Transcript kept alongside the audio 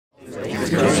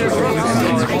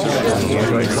For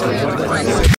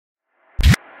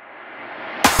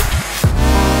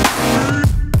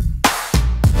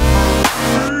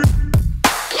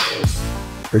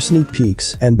sneak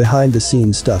peeks and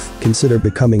behind-the-scenes stuff, consider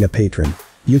becoming a patron.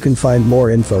 You can find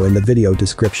more info in the video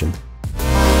description.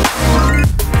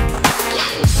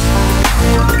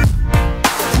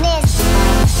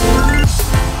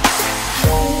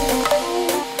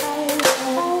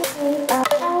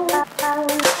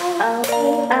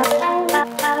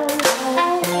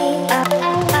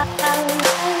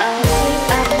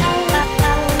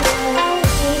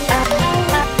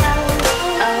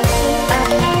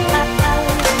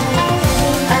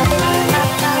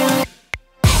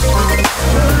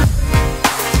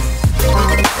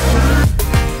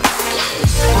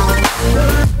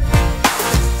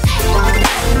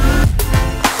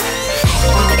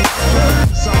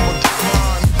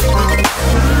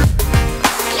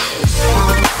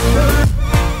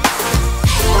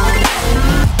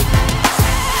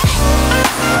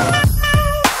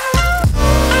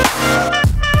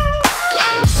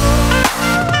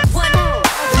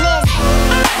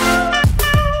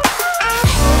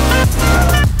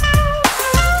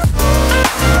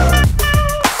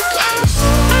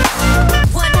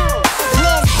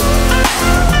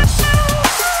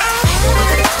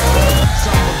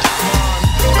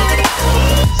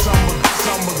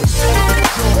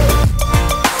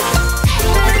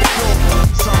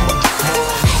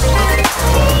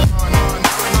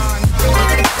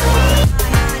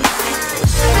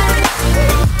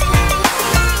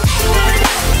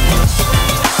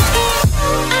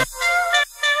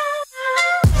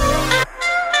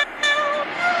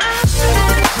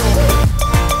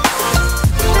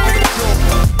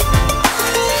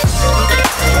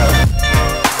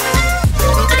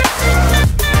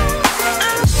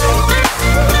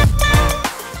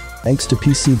 Thanks to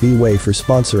PCBWay for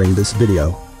sponsoring this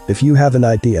video. If you have an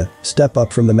idea, step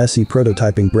up from the messy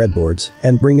prototyping breadboards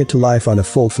and bring it to life on a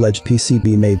full-fledged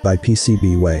PCB made by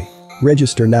PCBWay.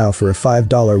 Register now for a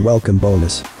 $5 welcome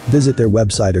bonus. Visit their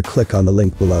website or click on the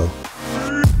link below.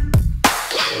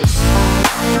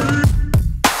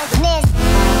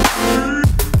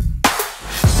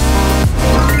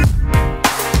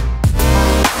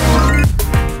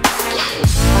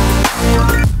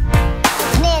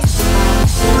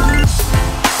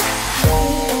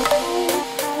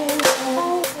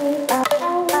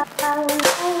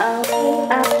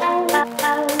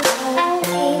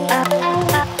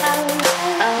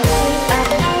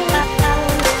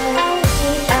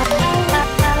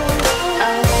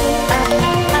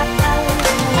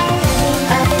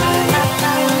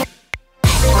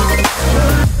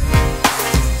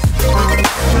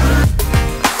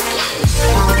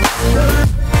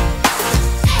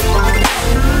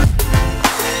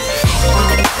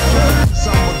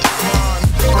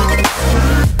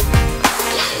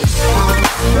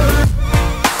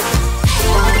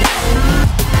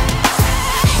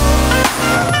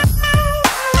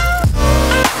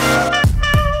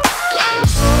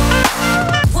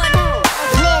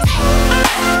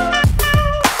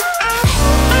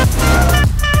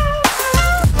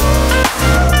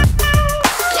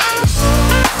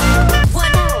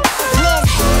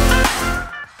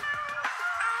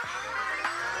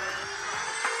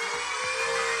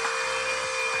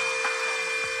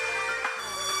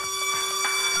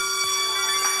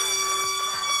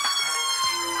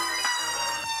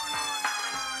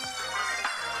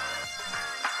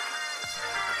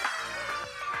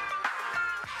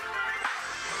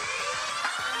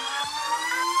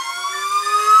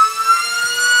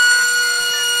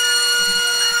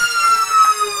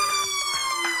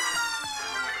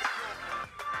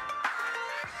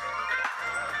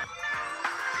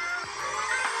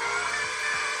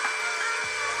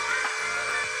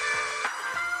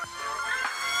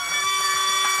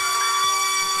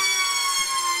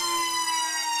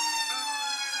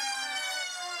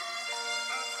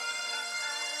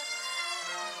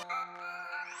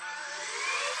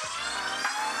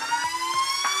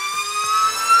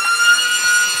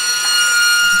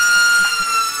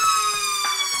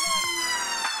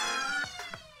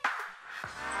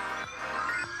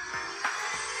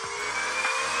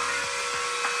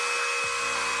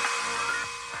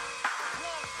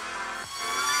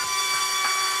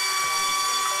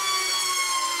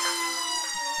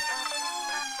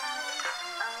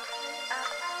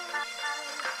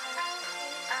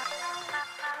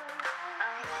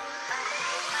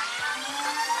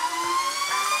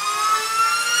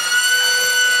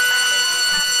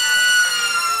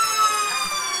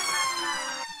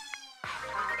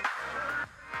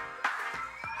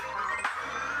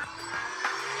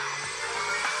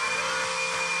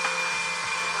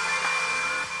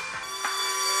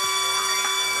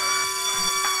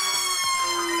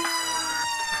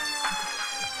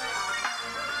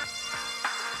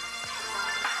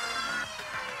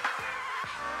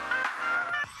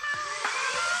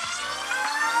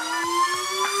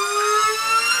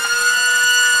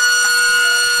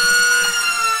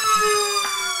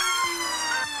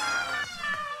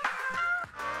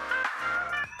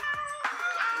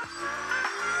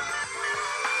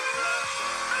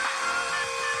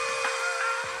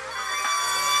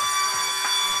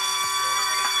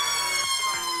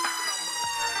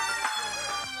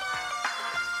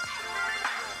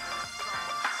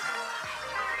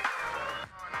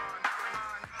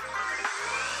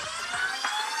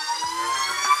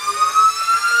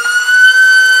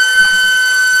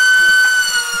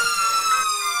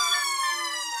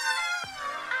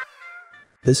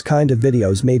 This kind of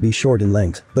videos may be short in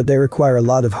length, but they require a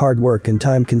lot of hard work and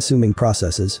time-consuming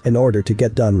processes in order to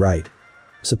get done right.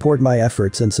 Support my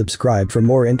efforts and subscribe for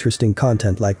more interesting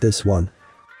content like this one.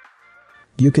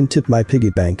 You can tip my piggy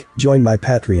bank, join my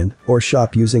Patreon, or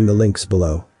shop using the links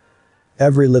below.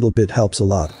 Every little bit helps a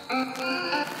lot.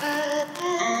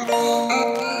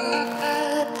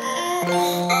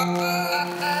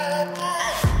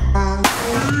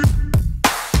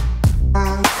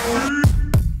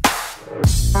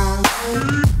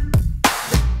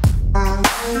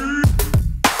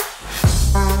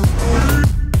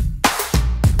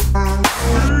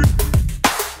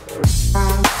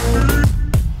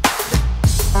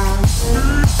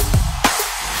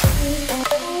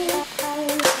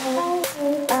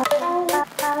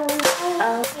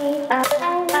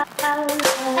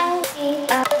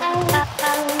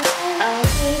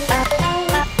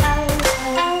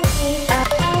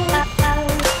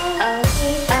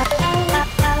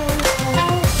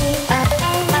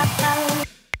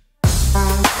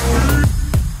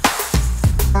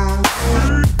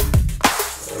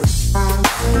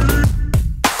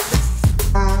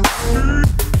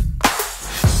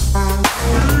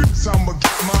 Some will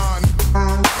get mine.